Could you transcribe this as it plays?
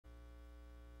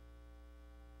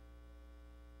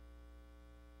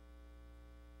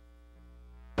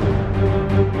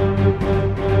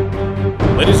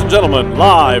Ladies and gentlemen,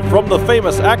 live from the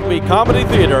famous ACME Comedy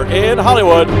Theater in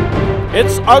Hollywood,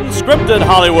 it's Unscripted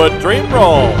Hollywood Dream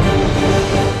Roll.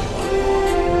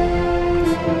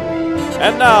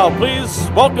 And now, please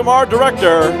welcome our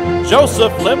director,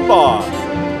 Joseph Limbaugh.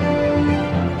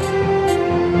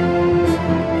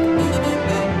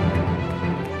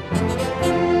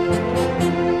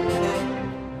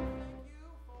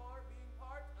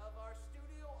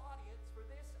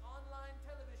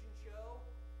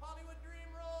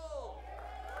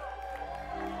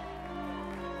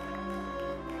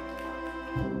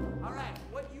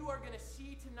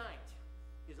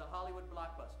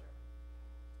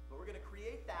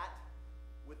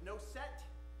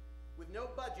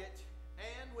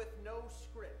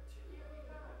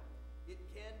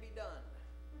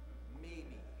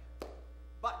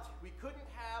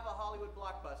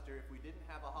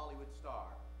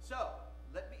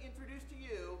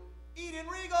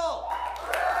 Riegel!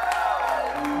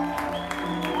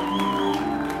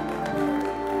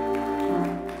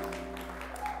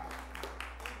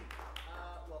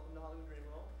 Welcome to Hollywood Dream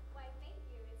Roll. Why, thank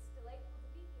you. It's delightful to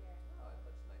be here. Oh,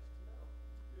 that's nice to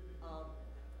know.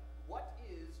 What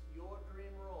is your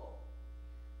dream role?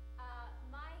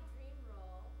 My dream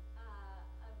role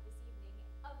of this evening,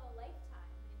 of a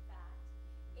lifetime, in fact,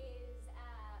 is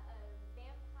a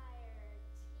vampire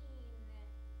teen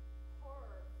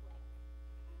horror flick.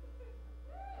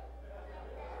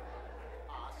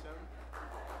 Awesome.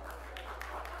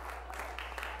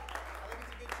 I think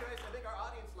it's a good choice. I think our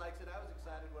audience likes it. I was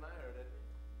excited when I heard it.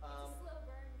 It's a slow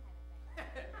burn kind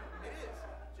of thing. It is,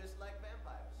 just like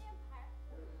vampires. Vampire.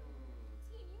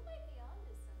 Teen, you might be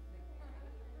onto something.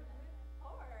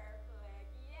 Horror flick.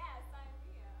 Yeah, sign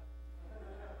me up.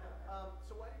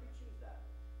 So why did you choose that?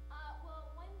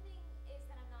 Well, one thing is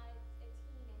that I'm not a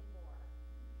teen anymore,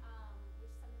 which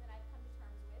is something that I've come to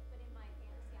terms with, but in my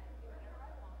fantasy I can do whatever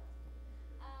I want.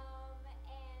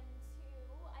 And two,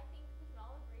 I think we can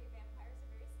all agree vampires are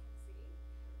very sexy.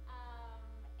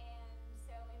 And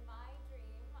so in my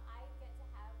dream, I get to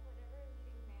have whatever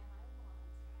leading man I want.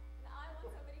 And I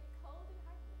want somebody cold and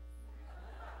heartless.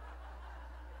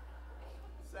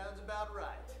 Sounds about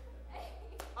right.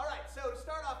 All right, so to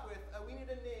start off with, we need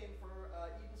a name for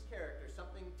Eden's character,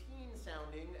 something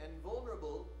teen-sounding and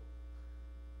vulnerable.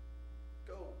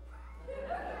 Go.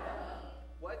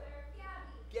 What?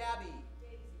 Gabby.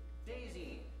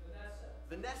 Daisy.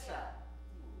 Vanessa.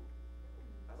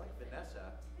 I like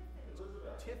Vanessa.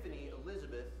 Tiffany,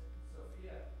 Elizabeth.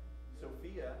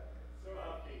 Sophia.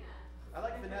 I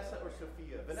like Vanessa or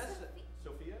Sophia. Vanessa.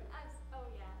 Sophia? Oh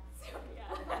yeah, Sophia.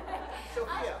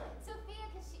 Sophia. Sophia,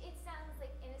 because it sounds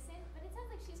like innocent, but it sounds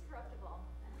like she's corruptible.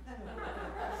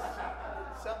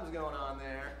 Something's going on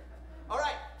there. All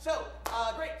right, so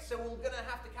great. So we're gonna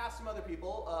have to cast some other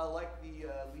people, like the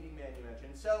leading man you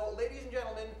mentioned. So, ladies and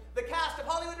gentlemen, the cast of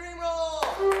Hollywood Dream Roll.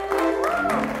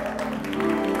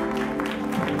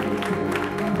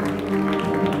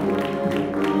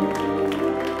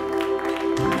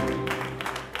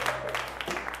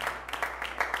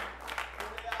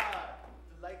 Here they are.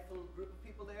 Delightful group of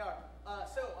people they are.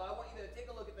 So I want you to take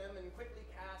a look at them and quickly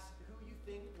cast who you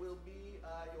think will be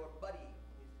your buddy.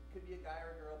 It could be a guy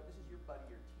or a girl, but this is your buddy,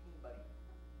 your teen buddy.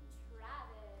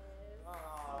 Travis.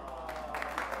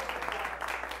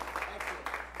 Excellent.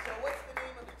 So what's the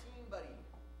name of the teen buddy?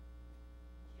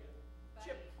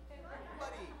 Chip.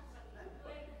 Buddy.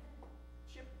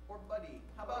 Chip or Buddy?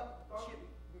 How about Chip?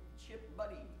 Chip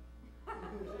Buddy.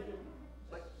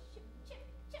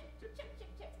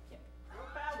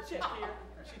 Chip here.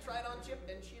 She tried on Chip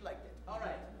and she liked it. All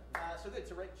right. So good.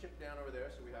 So write Chip down over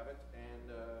there so we have it. And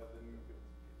then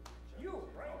you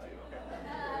right.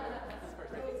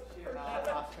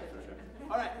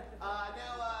 All right.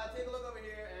 Now take a look over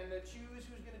here and choose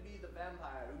who's going to be the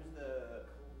vampire. Who's the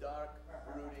dark,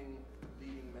 brooding,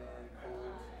 leading man,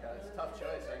 cold? Yeah, it's a tough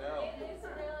choice, I know. It is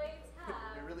really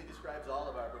tough. It really describes all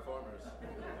of our performers.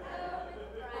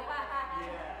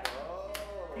 Yeah. Oh.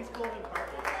 He's cold and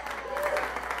heartless.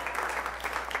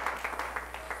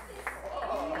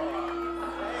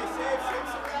 Hey, save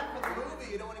some of that for the movie.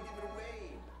 You don't want to give it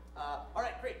away. All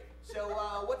right, great. So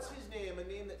what's his name? A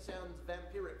name that sounds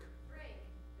vampiric.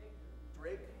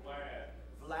 Drake.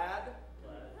 Vlad.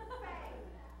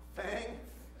 Fang.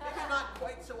 Maybe not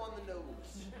quite so on the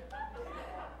nose.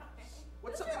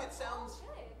 What's something that sounds?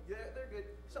 Yeah, they're good.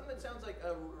 Something that sounds like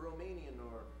a Romanian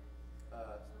or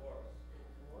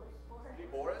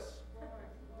Boris.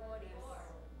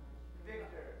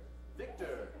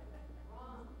 Victor.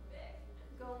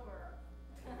 Gomer.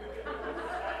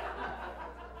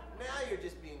 Now you're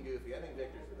just being goofy. I think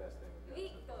Victor's the best thing.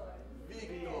 Victor.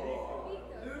 Victor.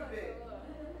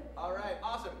 All right,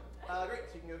 awesome.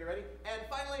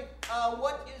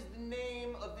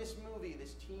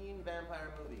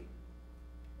 vampire movie?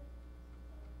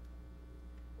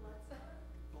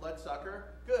 Bloodsucker.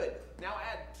 Good. Now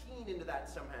add teen into that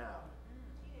somehow.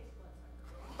 Teenage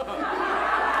bloodsucker.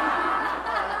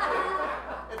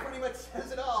 It pretty much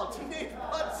says it all. Teenage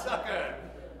bloodsucker.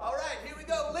 All right, here we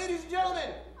go. Ladies and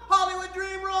gentlemen, Hollywood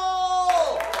Dream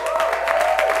Roll!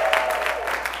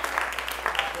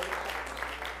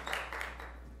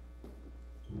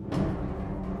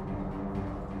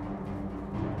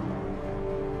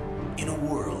 In a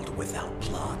world without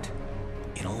plot,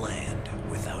 in a land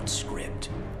without script,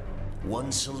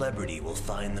 one celebrity will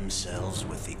find themselves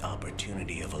with the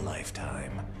opportunity of a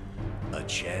lifetime. A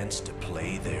chance to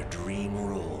play their dream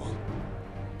role.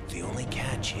 The only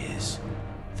catch is,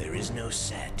 there is no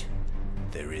set,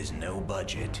 there is no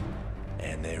budget,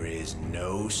 and there is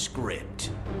no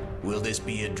script. Will this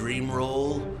be a dream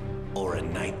role or a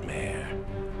nightmare?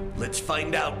 Let's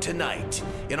find out tonight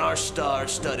in our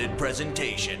star-studded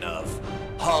presentation of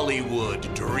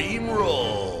Hollywood Dream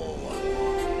Roll.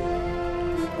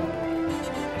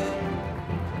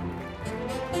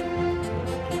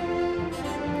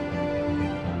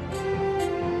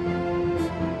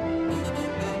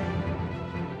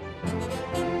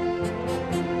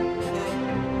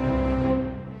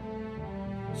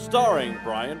 Starring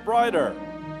Brian Brieter,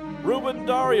 Ruben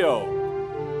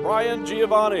Dario, Brian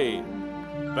Giovanni,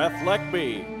 Beth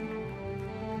Leckbee,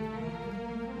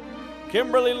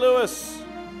 Kimberly Lewis,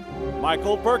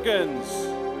 Michael Perkins,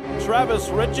 Travis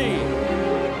Richey,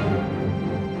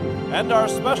 and our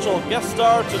special guest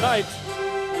star tonight,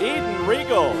 Eden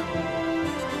Riegel.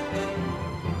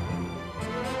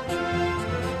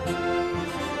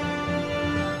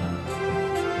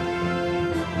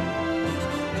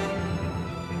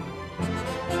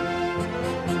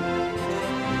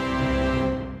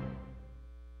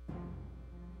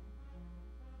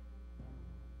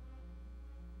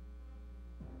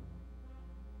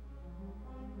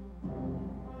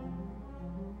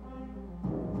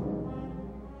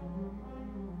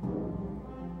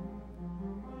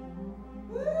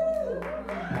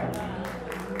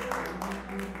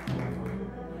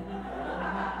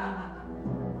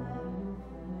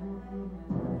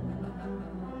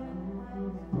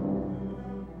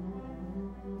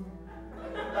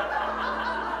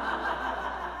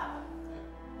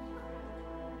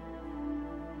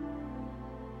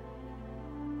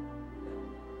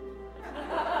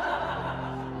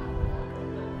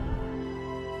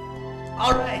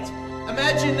 All right.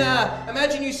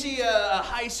 Imagine you see a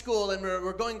high school and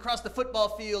we're going across the football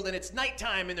field and it's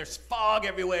nighttime and there's fog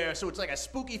everywhere, so it's like a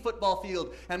spooky football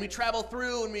field. And we travel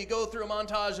through and we go through a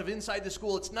montage of inside the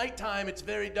school. It's nighttime, it's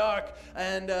very dark,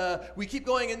 and we keep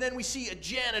going, and then we see a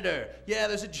janitor. Yeah,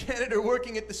 there's a janitor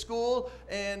working at the school,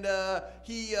 and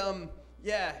he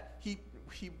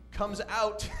comes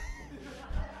out.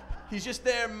 He's just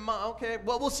there. Okay,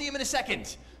 well, we'll see him in a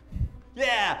second.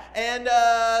 Yeah, and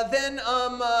then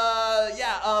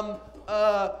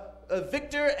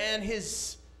Victor and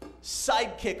his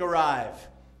sidekick arrive.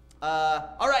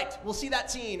 All right, we'll see that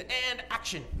scene, and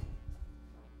action.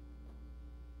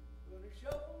 Gonna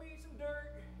shovel me some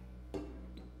dirt.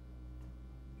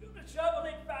 Gonna shovel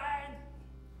it fine.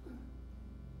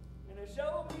 Gonna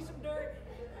shovel me some dirt.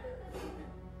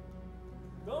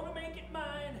 Gonna make it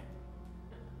mine.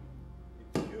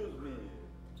 Excuse me.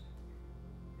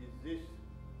 Is this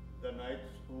the night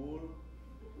school?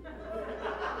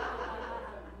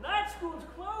 Night school's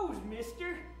closed,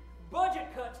 mister.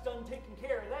 Budget cuts done taking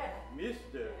care of that.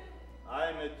 Mister,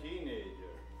 I'm a teenager.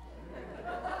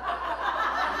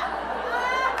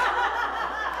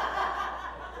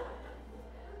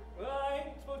 Well, I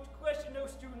ain't supposed to question no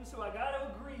students, so I gotta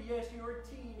agree, yes, you're a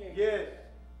teenager. Yes,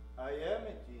 I am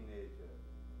a teenager.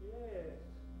 Yes,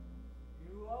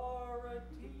 you are a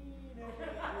teenager.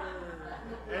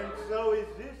 And so is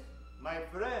this my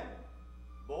friend,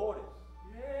 Boris.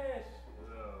 Yes,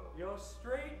 Hello. your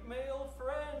straight male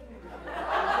friend.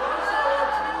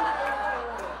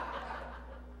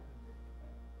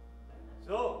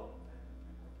 So,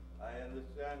 I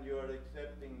understand you are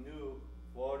accepting new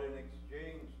foreign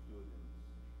exchange students.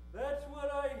 That's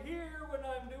what I hear when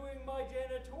I'm doing my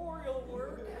janitorial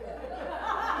work.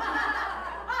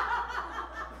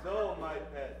 So, my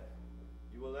pet,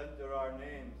 you will enter our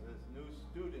names as new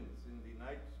students in the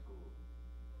night school.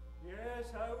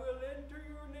 Yes, I will enter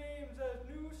your names as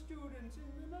new students in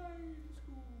the night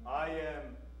school. I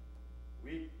am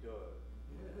Victor.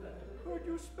 Could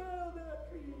you spell that,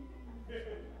 please?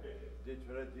 The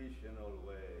traditional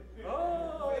way.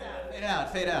 Oh, Fade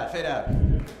out, fade out, fade out.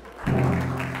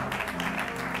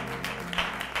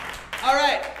 All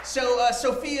right, so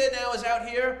Sophia now is out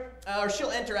here. or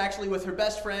she'll enter actually with her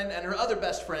best friend and her other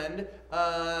best friend.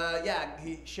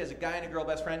 She has a guy and a girl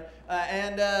best friend,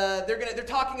 and they're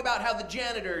talking about how the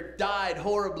janitor died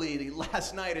horribly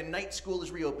last night and night school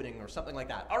is reopening or something like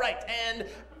that. All right, and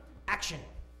action.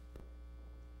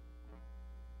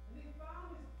 And they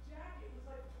found his jacket was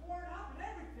like torn up and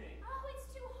everything. Oh, it's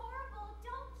too horrible.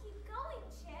 Don't keep going,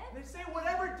 Chip. They say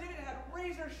whatever did it had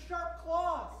razor-sharp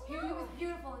claws. He was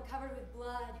beautiful and covered with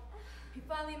blood. He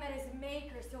finally met his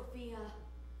maker, Sophia.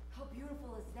 How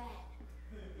beautiful is that?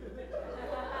 I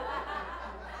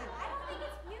don't think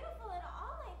it's beautiful at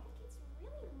all. I think it's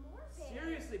really morbid.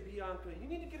 Seriously, Bianca, you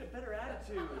need to get a better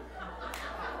attitude.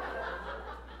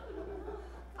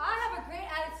 I have a great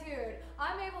attitude.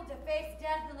 I'm able to face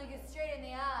death and look it straight in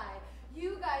the eye.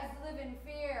 You guys live in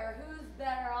fear. Who's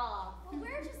better off? Well,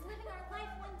 we're just living our life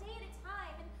one day at a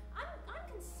time, and I'm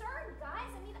concerned,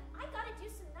 guys. I mean, I gotta do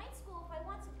some night school if I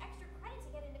want some extra credit to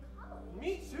get into college.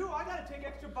 Me too. I gotta take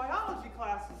extra biology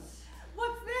classes.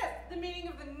 What's this? The meeting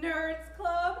of the Nerds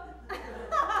Club?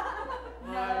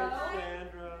 Hi,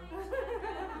 Sandra.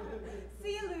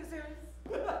 See you, losers.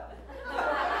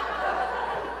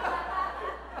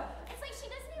 It's like she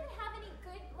doesn't even have any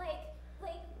good, like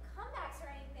comebacks or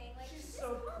anything. Like She's this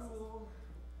so class is- cool.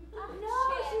 Oh, No,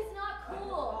 shit. she's not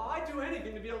cool. Oh, I'd do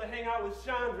anything to be able to hang out with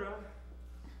Chandra.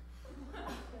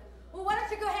 Well, why don't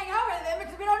you go hang out with them?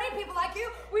 Because we don't need people like you.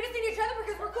 We just need each other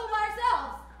because we're cool by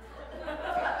ourselves.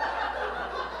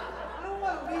 I don't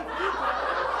want to leave you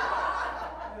guys.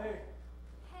 Hey.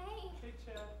 Hey. Hey,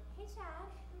 Chad. Hey, Chad.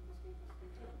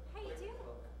 How you doing?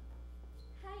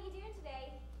 How you doing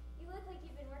today? You look like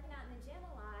you've been working out in the gym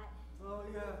a lot. Oh,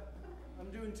 yeah.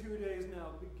 I'm doing 2 days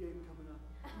now. Big game coming up.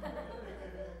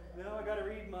 Now I gotta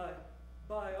read my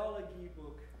biology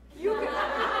book. You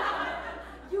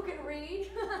can read.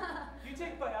 You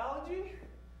take biology?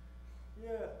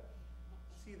 Yeah.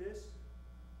 See this?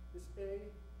 This A?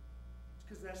 It's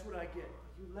because that's what I get.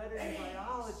 You let it in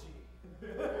biology. I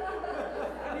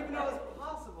didn't even know it was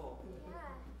possible.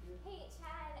 Yeah. Hey,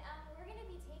 Chad. We're gonna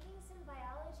be taking some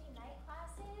biology night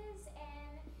classes,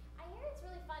 and I hear it's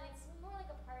really fun. It's more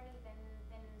like a party than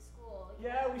school. you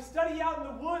Yeah, know? we study out in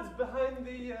the woods behind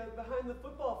the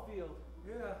football field.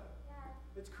 Yeah,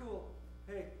 Yeah. it's cool.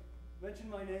 Hey, mention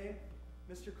my name.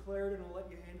 Mr. Clarendon will let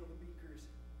you handle the beakers.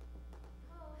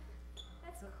 Oh,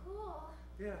 that's cool.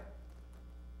 Yeah.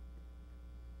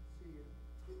 See you.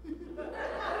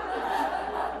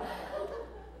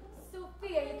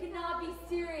 Sophia, you cannot be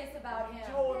serious about him.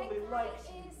 Totally That guy likes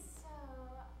you. is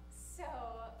so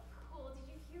cool. Did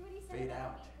you hear what he said Fade about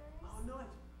out. beakers? Oh, no, I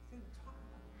didn't talk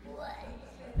about What?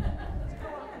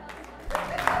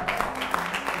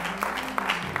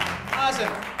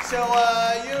 Awesome. So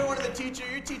you're one of the teachers.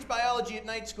 You teach biology at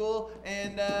night school,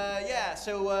 and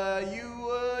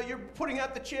you're putting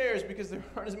out the chairs because there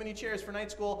aren't as many chairs for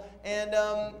night school. And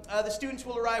the students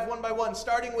will arrive one by one,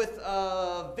 starting with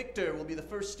Victor will be the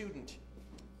first student.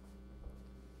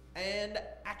 And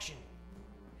action.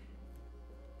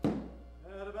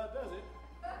 That about does it.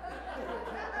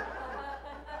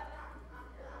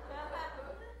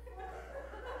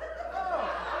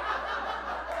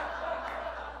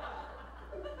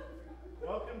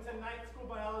 Welcome to Night School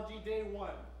Biology Day 1.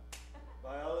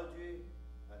 Biology,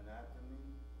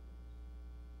 anatomy,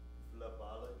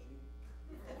 phlebology,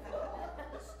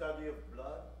 the study of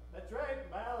blood. That's right,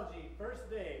 biology, first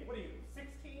day. What are you,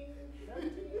 16,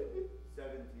 17?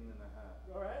 17 and a half.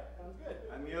 All right, sounds good.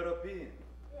 I'm European.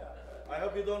 Yeah. I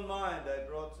hope you don't mind. I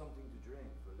brought something to drink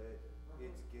for later.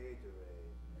 It's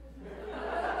Gatorade.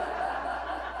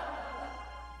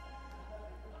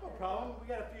 No problem. We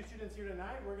got a few students here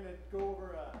tonight. We're going to go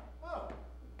over,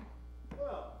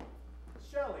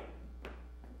 Shelley.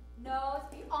 No, it's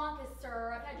Bianca,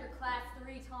 sir. I've had your class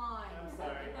 3 times. I'm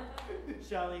sorry.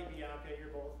 Shelley, Bianca,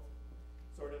 you're both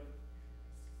sort of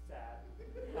sad.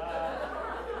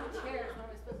 Chairs, what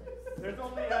am I supposed to do? There's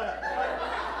only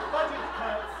budget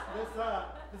cuts.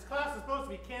 This class is supposed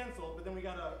to be canceled, but then we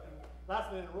got a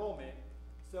last minute enrollment.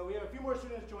 So we have a few more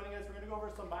students joining us. We're going to go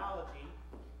over some biology.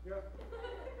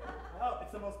 Oh,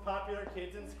 it's the most popular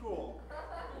kids in school.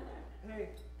 Hey,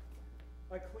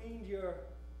 I cleaned your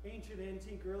ancient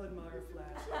antique Erlenmeyer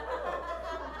flask.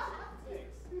 Oh,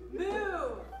 thanks.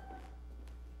 Move!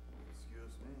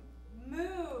 Excuse me.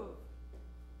 Move!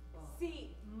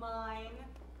 Seat mine.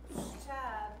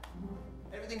 Chad.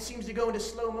 Everything seems to go into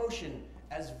slow motion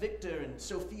as Victor and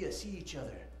Sophia see each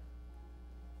other.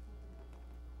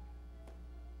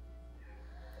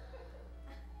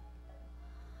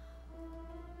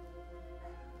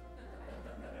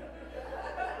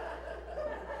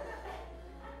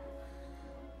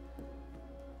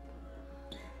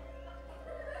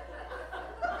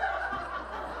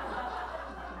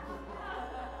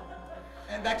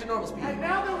 And back to normal speed. And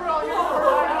now that we're all here for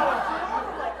biology,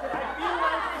 I feel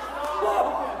like we should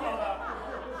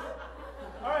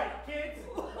all right, kids.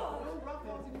 No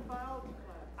rough-ons in your biology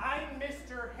class. I'm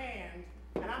Mr. Hand,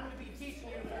 and I'm going to be teaching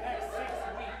you for the next 6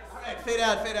 weeks. All right, fade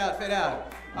out, fade out, fade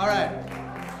out. All right.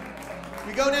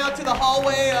 We go now to the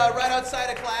hallway right outside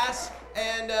of class,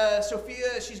 and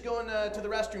Sophia, she's going to the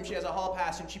restroom. She has a hall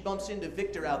pass, and she bumps into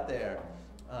Victor out there.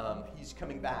 He's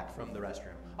coming back from the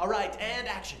restroom. All right, and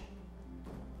action.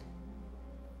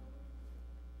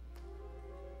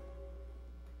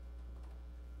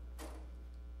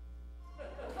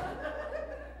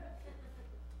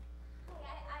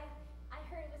 I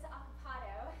heard it was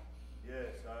avocado.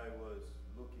 Yes, I was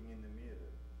looking in the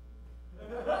mirror.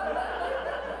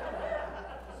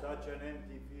 Such an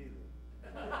empty feeling.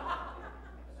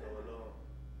 So alone.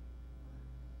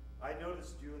 I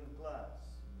noticed you in class.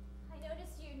 I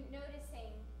noticed you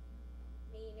noticing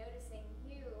me noticing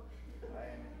you. I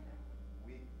am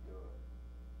Victor.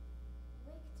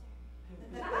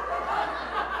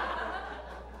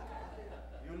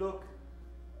 You look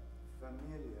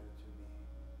familiar to me,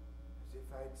 as if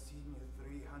I'd seen you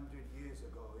 300 years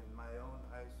ago in my own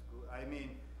high school. I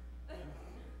mean,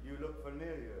 you look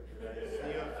familiar. Did I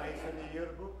see your face in the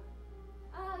yearbook?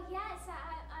 Oh yes,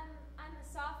 I'm a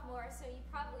sophomore, so you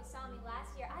probably saw me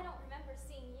last year. I don't remember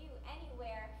seeing you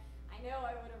anywhere. I know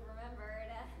I would have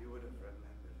remembered. You would have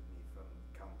remembered me from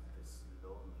countless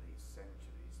lonely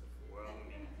centuries of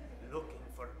roaming, looking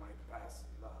for my past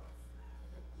love.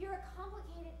 You're a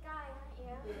complicated guy, aren't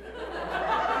you?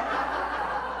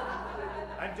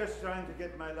 I'm just trying to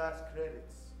get my last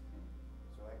credits,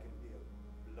 so I can be a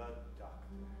blood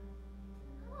doctor.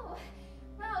 Oh,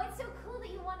 wow, it's so cool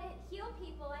that you want to heal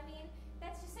people. I mean,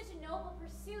 that's just such a noble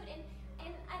pursuit, and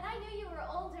I knew you were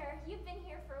older. You've been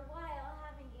here for a while,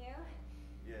 haven't you?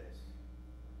 Yes,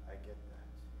 I get that.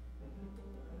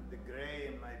 The gray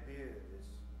in my beard is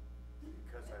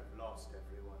because I've lost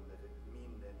everyone that had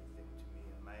meant anything to me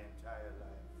in my entire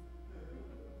life.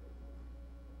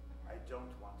 I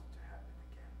don't want it to happen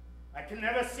again. I can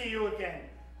never see you again.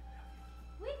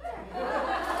 Victor!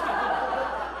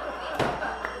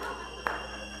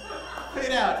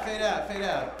 Fade out, fade out, fade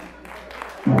out.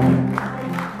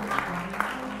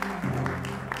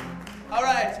 All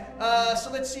right,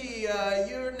 so let's see.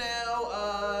 You're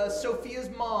now Sophia's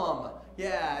mom.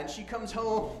 Yeah, and she comes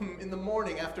home in the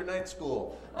morning after night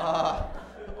school,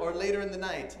 or later in the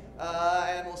night.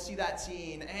 And we'll see that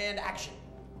scene. And action.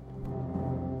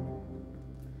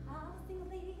 All single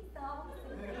ladies, all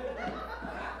single ladies.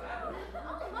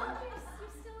 Oh, Mom,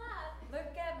 you're still up.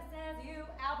 Look at my Sans You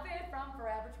outfit from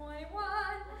Forever 21.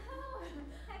 Oh,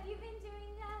 have you been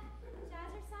doing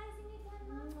jazzercising again,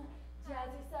 Mom?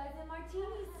 Jazzercise and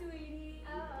martini, sweetie.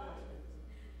 Oh.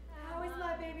 How is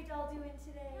my baby doll doing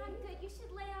today? Not good. You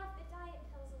should lay off the diet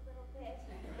pills a little bit.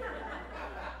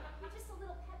 You're just a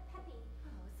little peppy.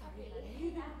 Oh, sorry, Peppy.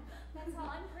 honey. Yeah, that's all.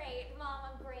 I'm great, Mom.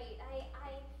 I'm great.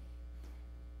 I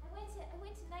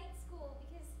went to night school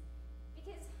because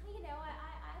you know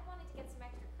I wanted to get some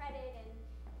extra credit and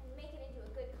make it into a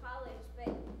good college, but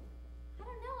I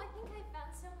don't know. I think I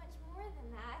found so much more than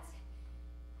that.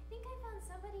 I think I found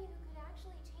somebody who could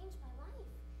actually change my life.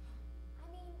 I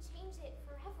mean, change it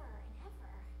forever and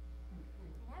ever and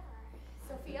ever.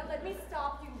 Sophia, let me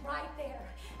stop you right there.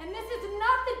 And this is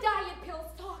not the diet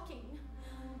pills talking.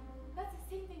 That's the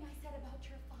same thing I said about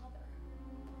your father.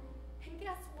 And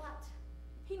guess what?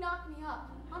 He knocked me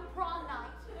up on prom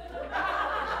night.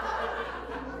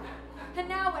 And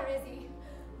now where is he?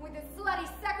 With his slutty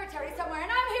secretary somewhere, and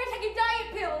I'm here taking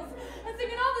diet pills and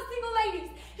singing all the single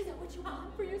ladies. Is that what you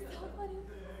want for yourself, honey?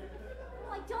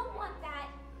 No, I don't want that.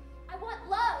 I want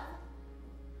love.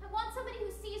 I want somebody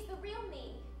who sees the real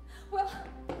me. Well,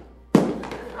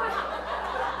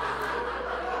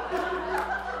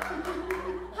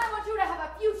 I want you to have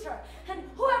a future, and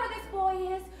whoever this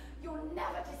boy is, you're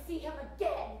never to see him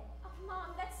again. Oh,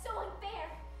 Mom, that's so unfair.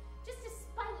 Just to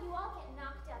spite you, I'll get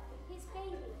knocked up with his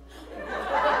baby.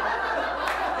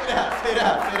 Fade out, fade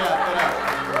out, fade out, fade out.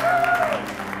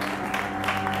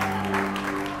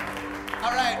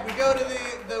 All right, we go to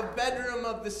the bedroom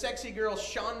of the sexy girl,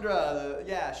 Chandra.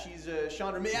 She's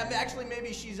Chandra. Actually,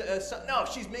 maybe she's no,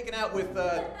 she's making out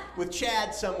with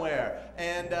Chad somewhere.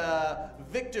 And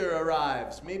Victor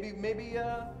arrives. Maybe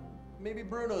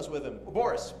Bruno's with him.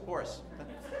 Boris.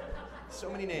 So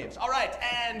many names. All right,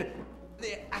 and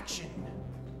the action.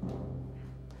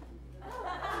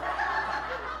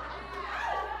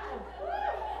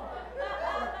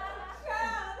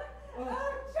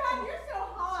 Chad, you're so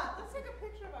hot. Let's take a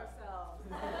picture of ourselves.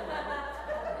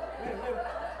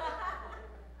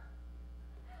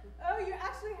 Oh, you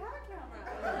actually have a camera.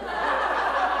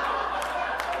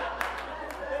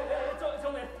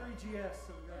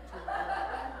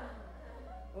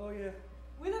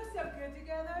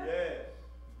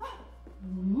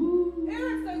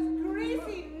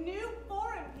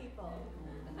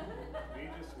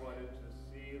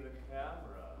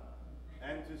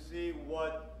 see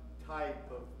what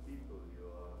type of people you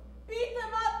are. Beat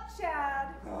them up,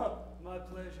 Chad. My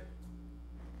pleasure.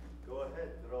 Go ahead,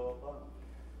 throw a punch.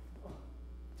 Oh,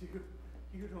 dude,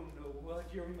 you don't know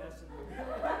what you're messing with.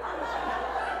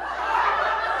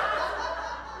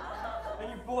 And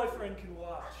your boyfriend can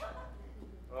watch.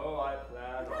 Oh, I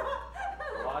plan on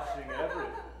watching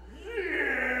everything.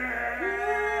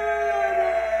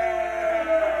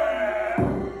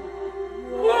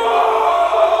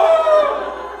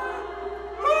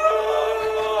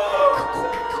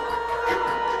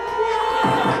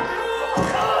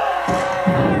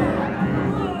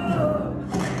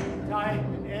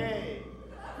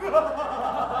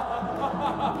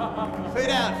 Fade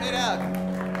out, fade out.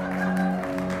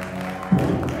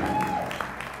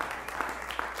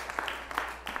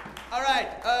 All right,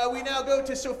 we now go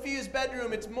to Sophia's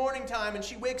bedroom. It's morning time, and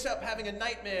she wakes up having a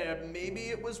nightmare. Maybe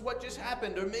it was what just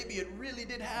happened, or maybe it really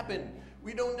did happen.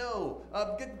 We don't know.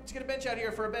 Let's get a bench out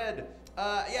here for a bed.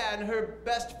 Yeah, and her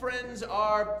best friends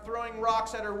are throwing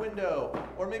rocks at her window.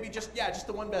 Or maybe just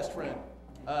the one best friend.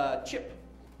 Chip.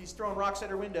 He's throwing rocks at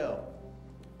her window.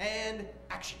 And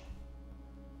action.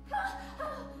 Oh,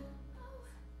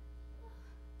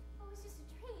 it was just a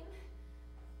dream.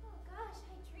 Oh gosh,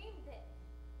 I dreamed that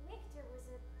Victor was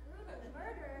a brutal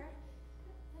murderer,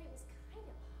 but it was kind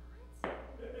of hot.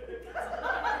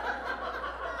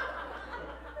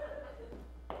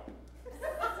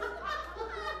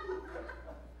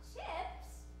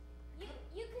 Chips,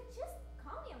 you could just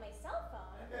call me on my cell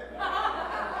phone.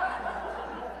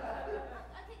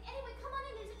 Okay, anyway, come on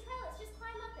in. There's a trail. Let's just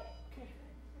climb up it. Okay.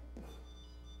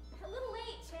 A little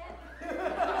late, Chip.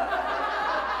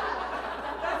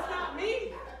 That's not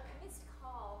me. Missed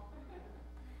call.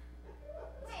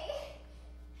 Hey,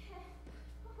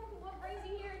 what brings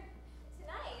you here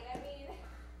tonight? I mean,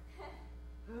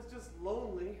 I was just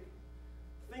lonely,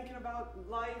 thinking about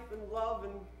life and love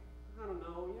and, I don't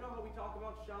know, you know how we talk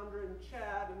about Chandra and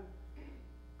Chad and...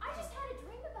 I just had a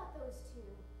dream about those two.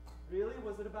 Really?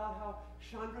 Was it about how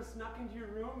Chandra snuck into your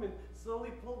room and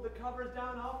slowly pulled the covers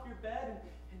down off your bed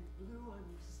and blew on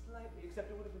you slightly? Except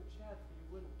it would have been Chad for you,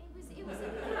 wouldn't it? It was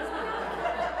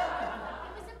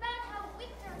about how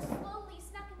Victor slowly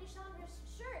snuck into Chandra's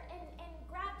shirt and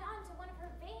grabbed onto one of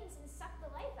her veins and sucked the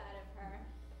life out of her.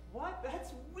 What?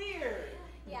 That's weird!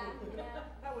 Yeah, yeah.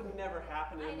 That would never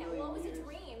happen in I a know. million Well, it was a years.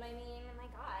 dream. I mean, oh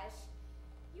my gosh.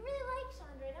 You really like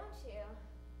Chandra, don't you?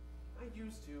 I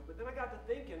used to, but then I got to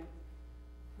thinking,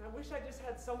 I wish I just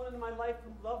had someone in my life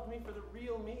who loved me for the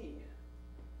real me.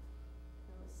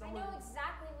 I know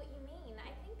exactly what you mean.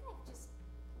 I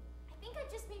think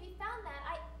I've just maybe found that.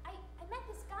 I met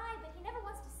this guy, but he never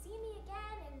wants to see me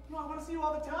again, and No, I want to see you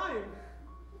all the time.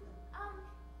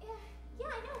 yeah,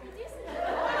 I know, we do see each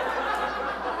other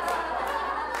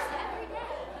every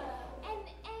day. And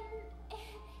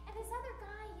this other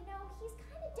guy, you know, he's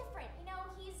kind of different. You know,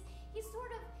 he's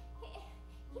sort of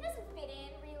he doesn't fit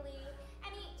in really,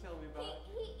 and Tell me about it.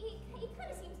 he kind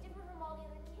of seems different from all the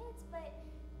other kids, but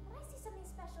I see something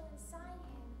special inside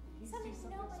him. You Something see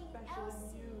something nobody special else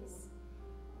in you. sees.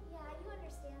 Yeah, you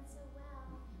understand so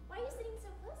well. Why are you sitting so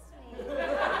close to me?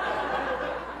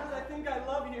 Because I think I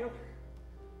love you.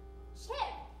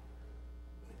 Chip!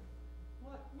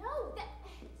 What? No, that...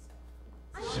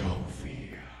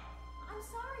 Sophia. I'm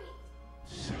sorry.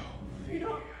 You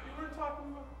know, you weren't talking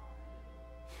about...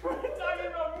 You weren't talking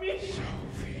about me!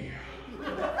 Sophia.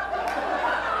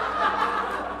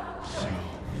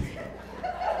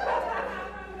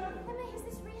 Emma, is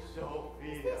this real?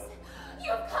 Sophia.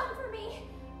 You've come for me!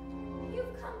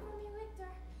 You've come for me,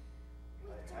 Victor.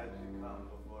 I had to come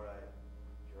before I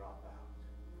drop out.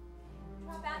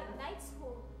 Drop out of night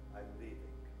school. I'm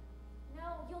leaving. No,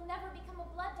 you'll never become a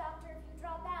blood doctor if you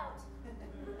drop out.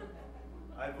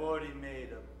 I've already made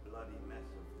a bloody mess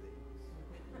of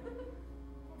things.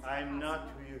 I'm not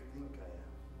who you think I am.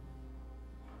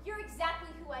 You're exactly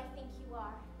who I think you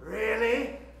are.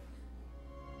 Really?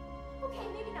 Okay,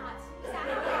 maybe not.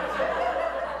 Exactly.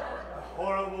 A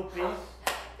horrible piece?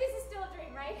 This is still a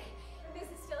dream, right? This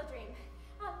is still a dream.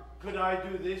 Could I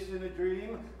do this in a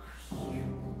dream?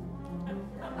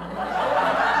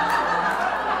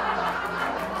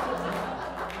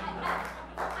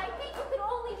 I think you could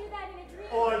only do that in a dream.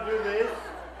 Or do this?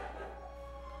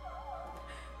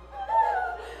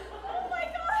 Oh my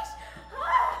gosh!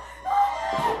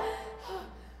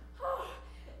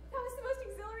 That was the most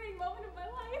exhilarating moment of my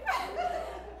life.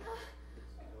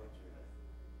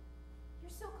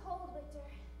 You're so cold, Victor.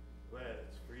 Well,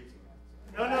 it's freezing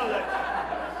outside. No, that's...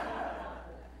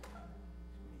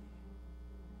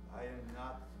 I am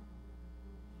not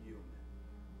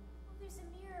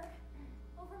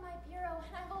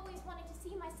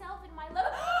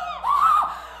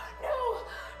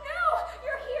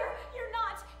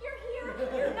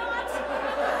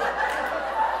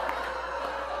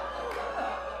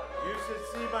should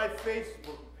see my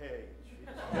Facebook page. It's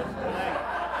just blank.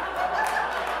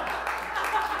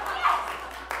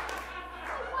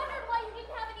 I wondered why you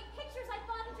didn't have any pictures. I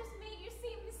thought it just made you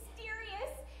seem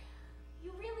mysterious.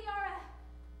 You really are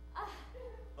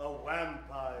A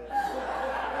vampire.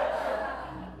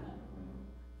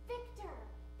 Victor.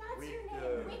 That's your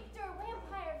Victor. name. Victor,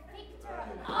 vampire, Victor.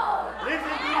 Oh,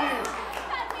 Listen to me.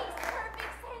 that makes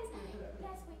perfect sense.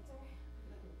 Yes, Victor.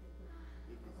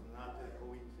 It is not a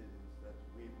coincidence that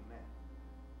we've met.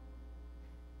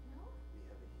 No? We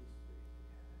have a history together.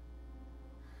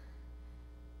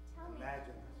 Tell me.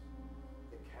 Imagine us,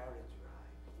 the carriage ride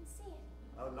I can see it.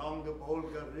 along the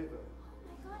Volga River. Oh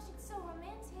my gosh, it's so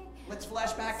romantic. Let's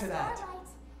flash back to that. Starlight.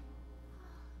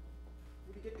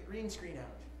 Maybe get the green screen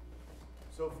out.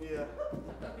 Sophia,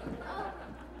 Oh,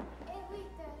 hey,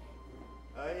 Victor.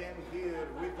 I am here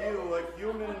with you, a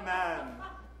human man,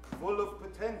 full of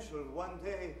potential one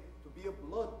day to be a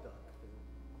blood doctor,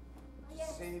 to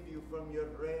Yes. save you from your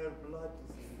rare blood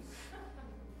disease.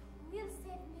 Will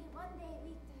save me one day,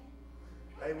 Victor.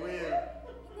 I will.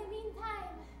 In the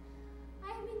meantime, I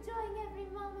am enjoying every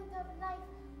moment of life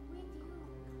with you.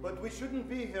 But we shouldn't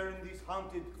be here in these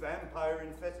haunted,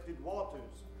 vampire-infested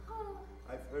waters. Oh,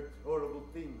 I've heard horrible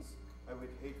things. I would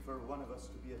hate for one of us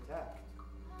to be attacked.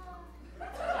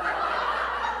 Victor,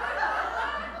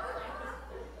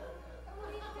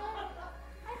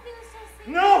 I feel so safe.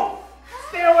 No!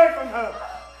 Stay away from her!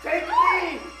 Take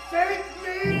me! Take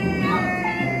me!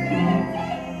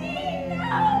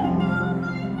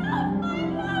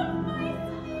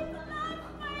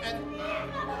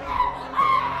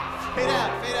 Fade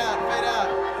out, fade out, fade out.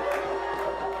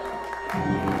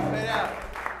 Fade out.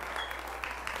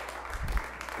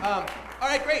 All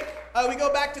right, great. We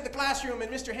go back to the classroom, and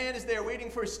Mr. Hand is there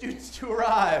waiting for his students to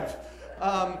arrive.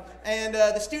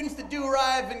 The students that do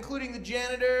arrive, including the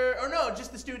janitor, or no,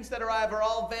 just the students that arrive are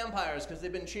all vampires because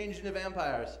they've been changed into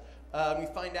vampires. We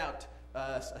find out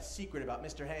a secret about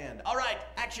Mr. Hand. All right,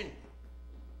 action.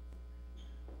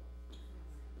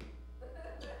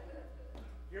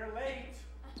 You're late.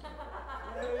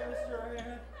 Hey, Mr.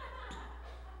 Hand.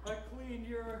 I cleaned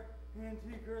your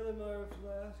antique Erlenmeyer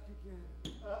flask again.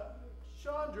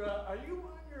 Chandra, are you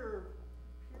on your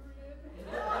period?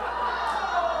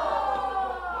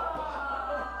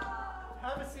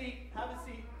 Have a seat,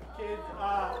 kids.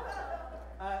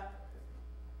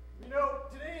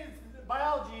 Today is the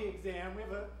biology exam. We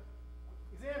have an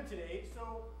exam today, so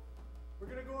we're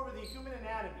going to go over the human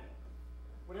anatomy.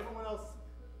 When everyone else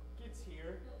gets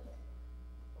here.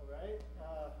 All right?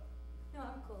 No,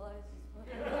 I'm cool.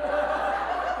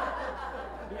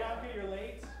 Bianca, you're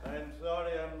late. I'm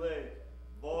sorry I'm late.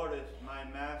 Boris, my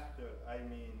master,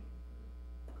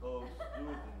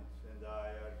 co-students, and I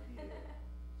are here.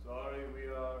 Sorry we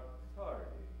are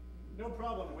tardy. No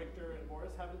problem, Victor and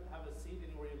Boris. Have a seat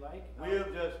anywhere you like.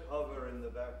 We'll just hover in the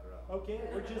background. Okay,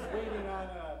 we're just waiting on.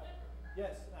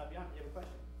 Yes, Bianca, you have a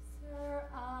question. Sir,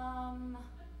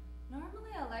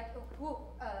 normally I like.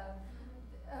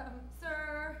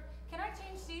 Sir, can I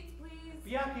change seats, please?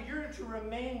 Bianca, you're to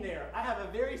remain there. I have a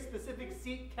very specific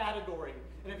seat category,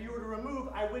 and if you were to remove,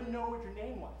 I wouldn't know what your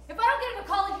name was. If I don't get into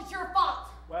college, it's your fault.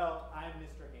 Well, I'm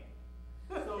Mr. Hand.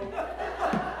 So.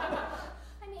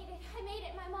 I made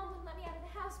it. My mom wouldn't let me out of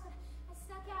the house, but I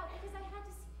snuck out because I had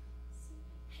to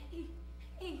see.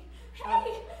 Hey!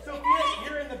 Sophia,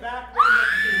 you're in the back room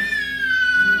next to me.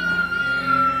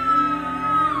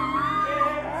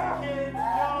 Kids,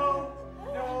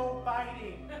 no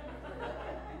biting.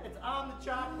 It's on the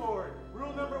chalkboard.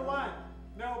 Rule number 1,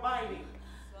 no biting.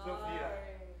 Sophia,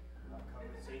 our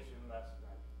conversation last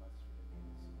night must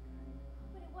remain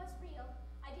secret. But it was real.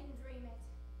 I didn't dream it.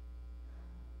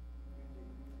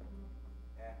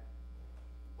 And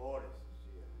Boris is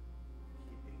here,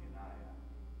 keeping an eye on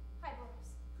you. Hi,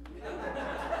 Boris.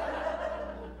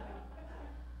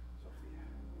 Sophia,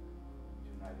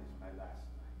 tonight is my last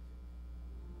night.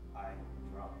 I'm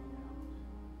dropping out.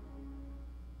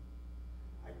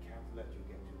 I can't let you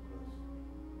get too close to me.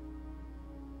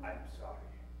 I'm sorry.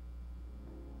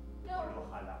 No.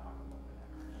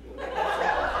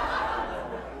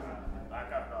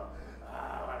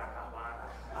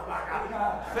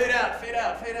 Fade out, fade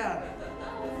out, fade out.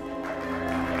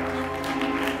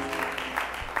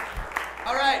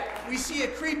 All right, we see a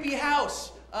creepy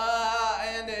house,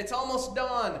 and it's almost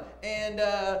dawn, and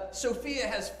Sophia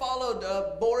has followed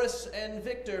Boris and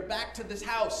Victor back to this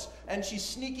house, and she's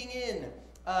sneaking in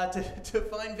to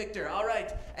find Victor. All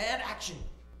right, and action.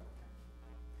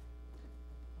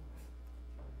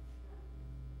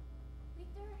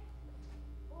 Victor?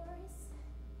 Boris?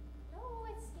 No,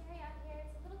 it's scary out here.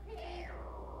 It's a little creepy.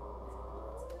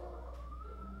 Let's go.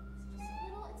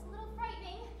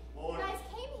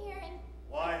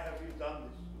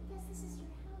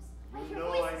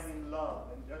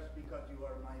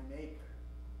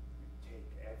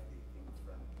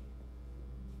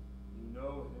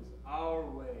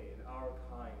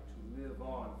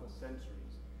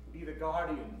 centuries, be the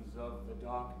guardians of the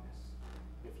darkness.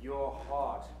 If your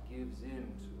heart gives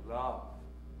in to love,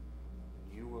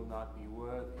 you will not be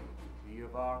worthy to be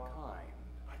of our kind.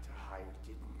 But I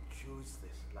didn't choose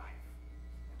this life,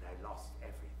 and I lost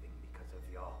everything because of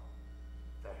your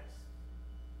thirst.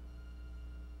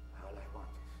 All I want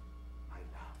is my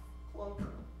love. Clunk.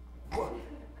 What?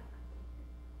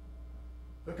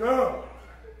 The girl!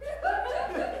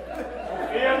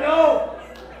 Fear no!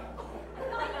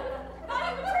 Thought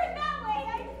he would turn that way.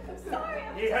 I'm sorry.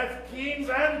 He has keen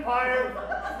vampire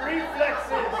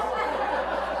reflexes.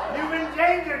 You've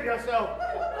endangered yourself. I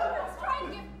was trying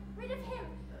to get rid of him.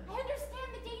 I understand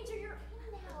the danger you're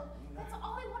in now. That's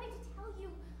all I wanted to tell you.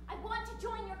 I want to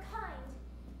join your kind.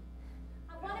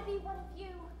 I want to be one of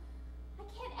you. I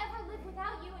can't ever live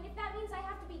without you, and if that means I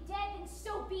have to be dead, then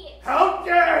so be it. How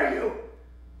dare you!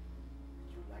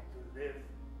 Would you like to live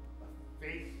a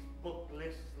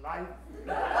Facebookless life?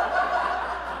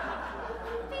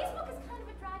 Facebook is kind of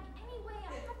a drag anyway.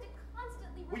 I have to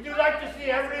constantly... Would you like to see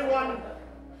everyone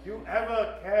you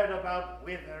ever cared about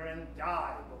wither and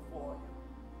die before you?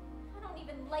 I don't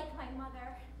even like my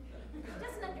mother. She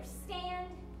doesn't understand.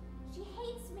 She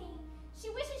hates me. She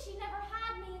wishes she never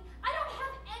had me. I don't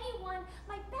have anyone.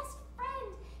 My best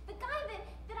friend, the guy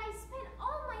that I spent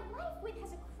all my life with,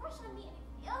 has a crush on me,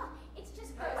 and it's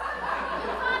just gross.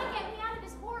 You've got to get me out of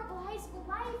this horrible high school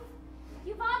life.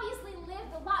 You've obviously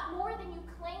lived a lot more than you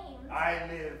claimed. I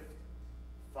lived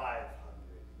 500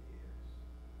 years.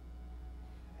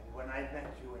 And when I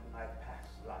met you in my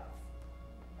past life,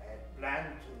 I had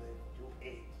planned to live to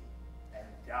 80 and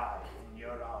die in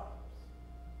your arms.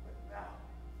 But now,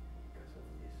 because of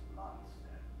this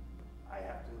monster, I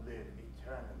have to live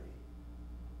eternally,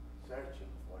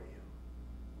 searching for you.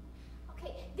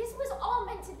 Okay, this was all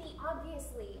meant to be,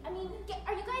 obviously. I mean,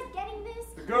 are you guys getting this?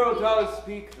 The girl does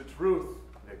speak the truth,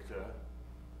 Victor.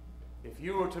 If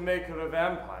you were to make her a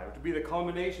vampire, to be the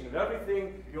culmination of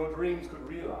everything your dreams could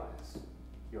realize,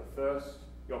 your thirst,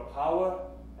 your power,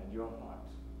 and your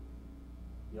heart.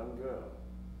 Young girl,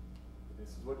 this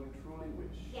is what you truly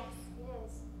wish. Yes, it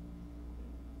is.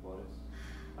 What is?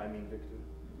 I mean, Victor.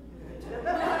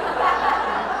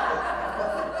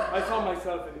 I saw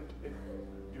myself in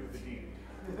do the deed.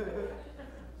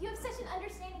 You have such an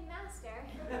understanding master.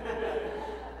 I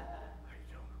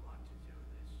don't want to do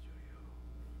this to you.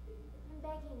 I'm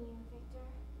begging you, Victor.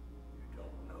 You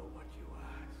don't know what you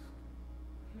ask.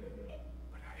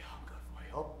 But I hunger for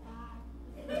your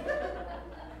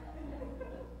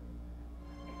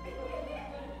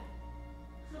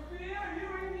Sophia, are you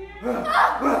in here?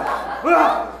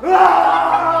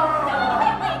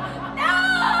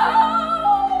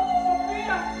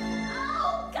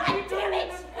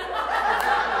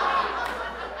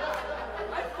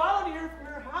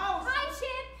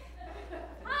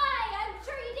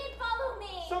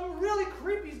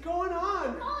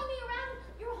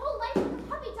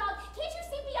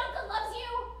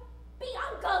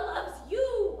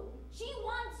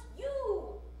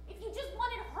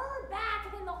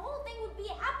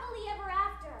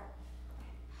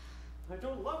 I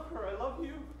don't love her, I love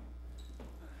you.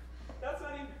 That's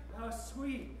not even... How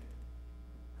sweet.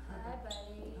 Hi, buddy.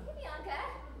 Hey, Bianca.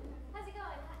 How's it going?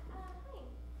 Hi.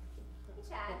 Hey,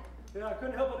 Chad. Yeah, I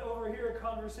couldn't help but overhear a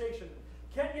conversation.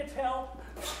 Can't you tell?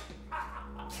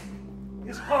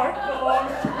 His heart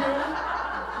belongs to you.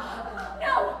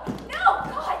 No! No!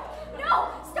 God! No!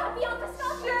 Stop, Bianca!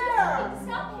 Stop! Sure.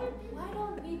 Stop! Why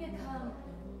don't we become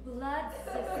blood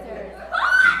sisters?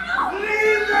 Ah, no!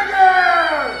 Leave the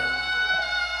girl!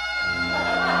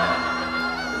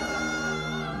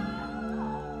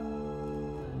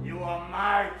 You are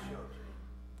my children.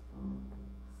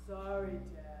 Sorry,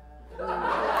 Dad.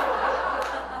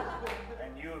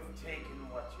 And you've taken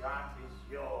what is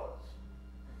yours.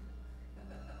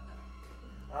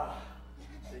 Ah,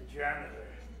 the janitor.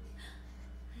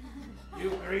 You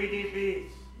greedy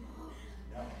beast.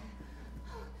 No.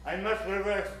 I must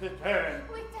reverse the turn.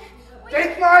 Wait,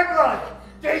 Take my blood!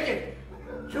 Take it!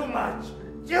 Too much!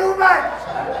 Too much!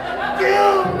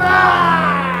 Too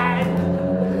much!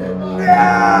 No!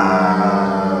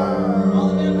 All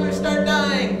the vampires start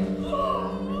dying.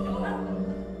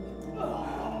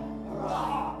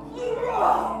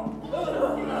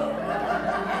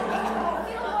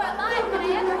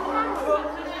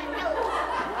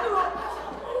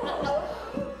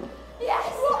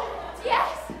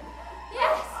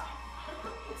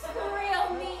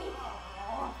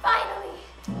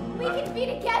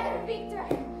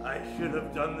 Should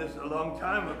have done this a long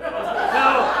time ago. No!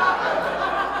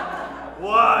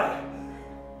 Why?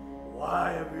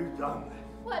 Why have you done this?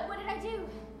 What did I do?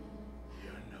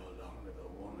 You're no longer the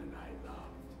woman I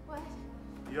loved.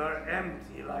 You're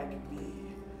empty like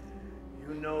me.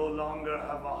 You no longer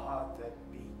have a heart that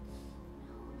beats.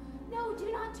 No,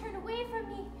 do not turn away from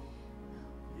me.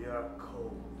 You're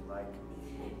cold like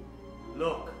me.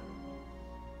 Look,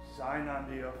 sign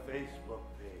onto your Facebook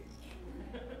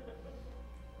page.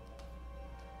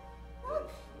 Look.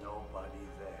 There's nobody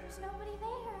there. There's nobody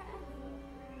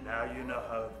there. Now you know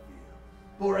how it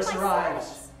feels. Boris My arrives.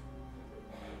 sons.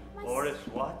 My Boris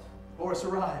what? Boris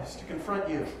arrives to confront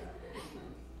you.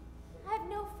 I have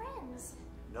no friends.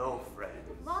 No friends.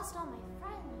 I've lost all my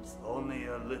friends. Only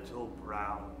a little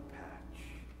brown patch.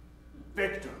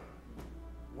 Victor,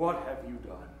 what have you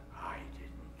done? I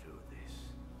didn't do this.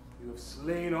 You have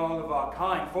slain all of our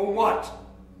kind. For what?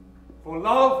 For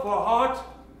love? For heart?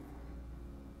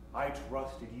 I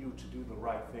trusted you to do the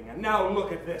right thing, and now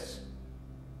look at this.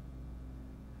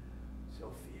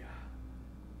 Sophia,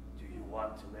 do you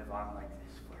want to live on like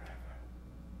this forever?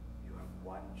 You have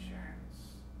one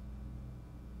chance.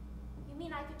 You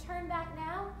mean I could turn back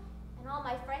now, and all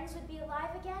my friends would be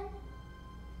alive again?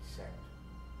 Except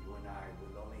you and I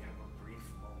will only have a brief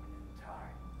moment in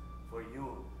time. For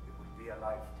you, it would be a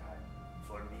lifetime.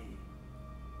 For me,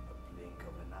 a blink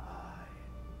of an eye.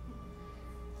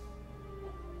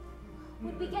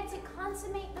 Would we get to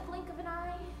consummate the blink of an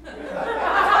eye?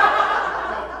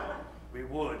 We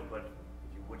would, but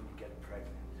you wouldn't get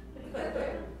pregnant.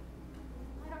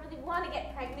 I don't really want to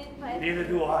get pregnant, but... Neither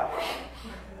do I.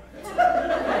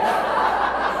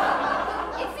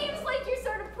 It seems like you're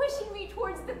sort of pushing me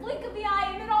towards the blink of the eye,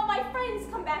 and then all my friends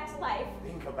come back to life.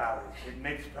 Think about it. It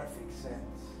makes perfect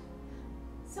sense.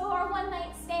 So our one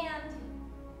night stand,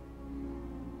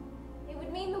 it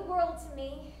would mean the world to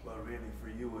me. Well, really, for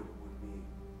you, it would be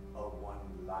a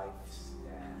one life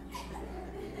stand.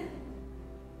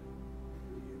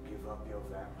 You give up your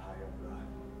vampire blood.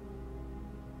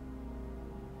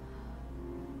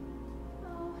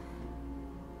 Oh,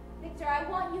 Victor, I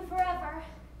want you forever.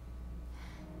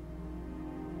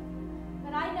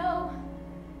 But I know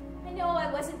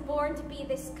I wasn't born to be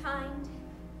this kind.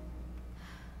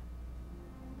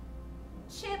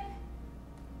 Chip,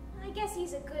 I guess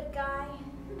he's a good guy.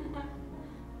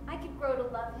 I could grow to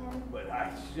love him. But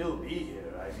I'd still be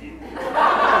here. I mean, I'm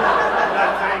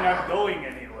not saying I'm going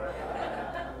anywhere.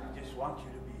 I just want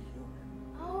you to be human.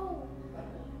 Oh,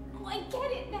 I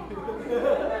get it now.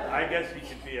 I guess we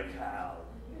could be a pal.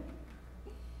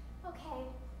 Okay,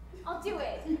 I'll do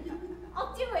it.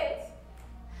 I'll do it.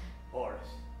 Boris,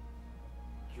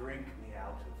 drink me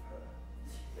out of her.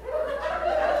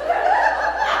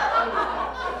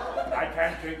 I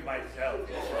can't drink myself.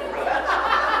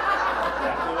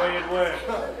 That's the way it works.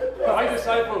 My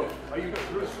disciple, are you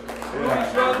true? Will you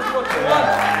show us what you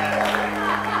want?